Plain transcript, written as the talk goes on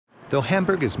Though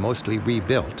Hamburg is mostly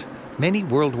rebuilt, many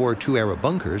World War II-era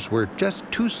bunkers were just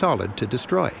too solid to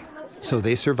destroy. So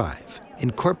they survive,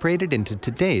 incorporated into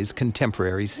today's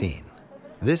contemporary scene.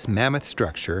 This mammoth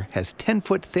structure has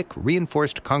 10-foot-thick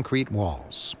reinforced concrete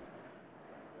walls.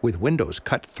 With windows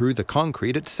cut through the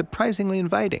concrete, it's surprisingly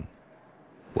inviting.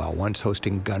 While once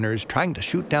hosting gunners trying to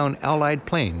shoot down Allied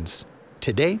planes,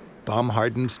 today,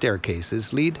 bomb-hardened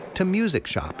staircases lead to music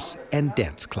shops and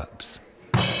dance clubs.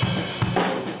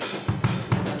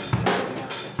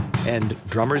 And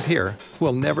drummers here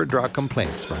will never draw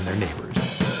complaints from their neighbors.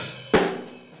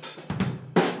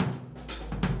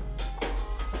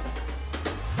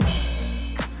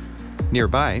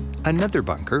 Nearby, another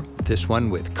bunker, this one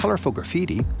with colorful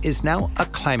graffiti, is now a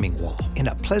climbing wall in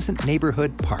a pleasant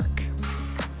neighborhood park.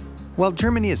 While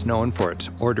Germany is known for its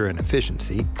order and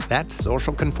efficiency, that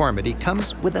social conformity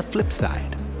comes with a flip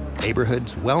side.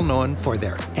 Neighborhoods well known for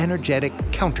their energetic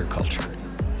counterculture.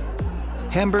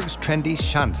 Hamburg's trendy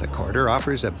Schanze quarter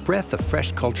offers a breath of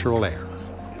fresh cultural air.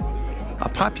 A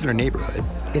popular neighborhood,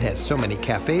 it has so many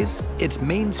cafes, its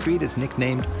main street is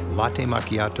nicknamed Latte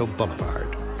Macchiato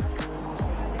Boulevard.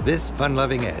 This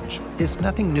fun-loving edge is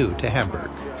nothing new to Hamburg.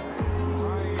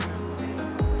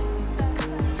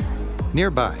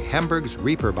 Nearby, Hamburg's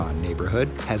Reeperbahn neighborhood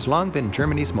has long been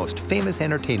Germany's most famous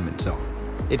entertainment zone.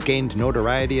 It gained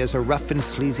notoriety as a rough and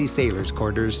sleazy sailors'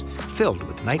 quarters filled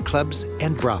with nightclubs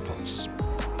and brothels.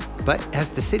 But as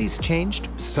the city's changed,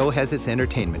 so has its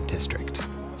entertainment district.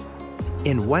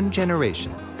 In one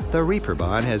generation, the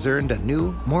Reeperbahn has earned a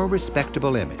new, more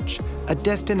respectable image, a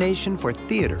destination for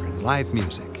theater and live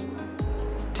music.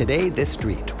 Today, this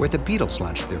street, where the Beatles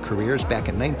launched their careers back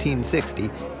in 1960,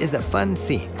 is a fun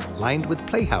scene lined with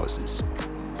playhouses.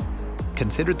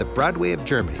 Considered the Broadway of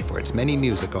Germany for its many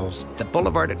musicals, the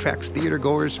boulevard attracts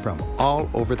theatergoers from all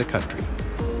over the country.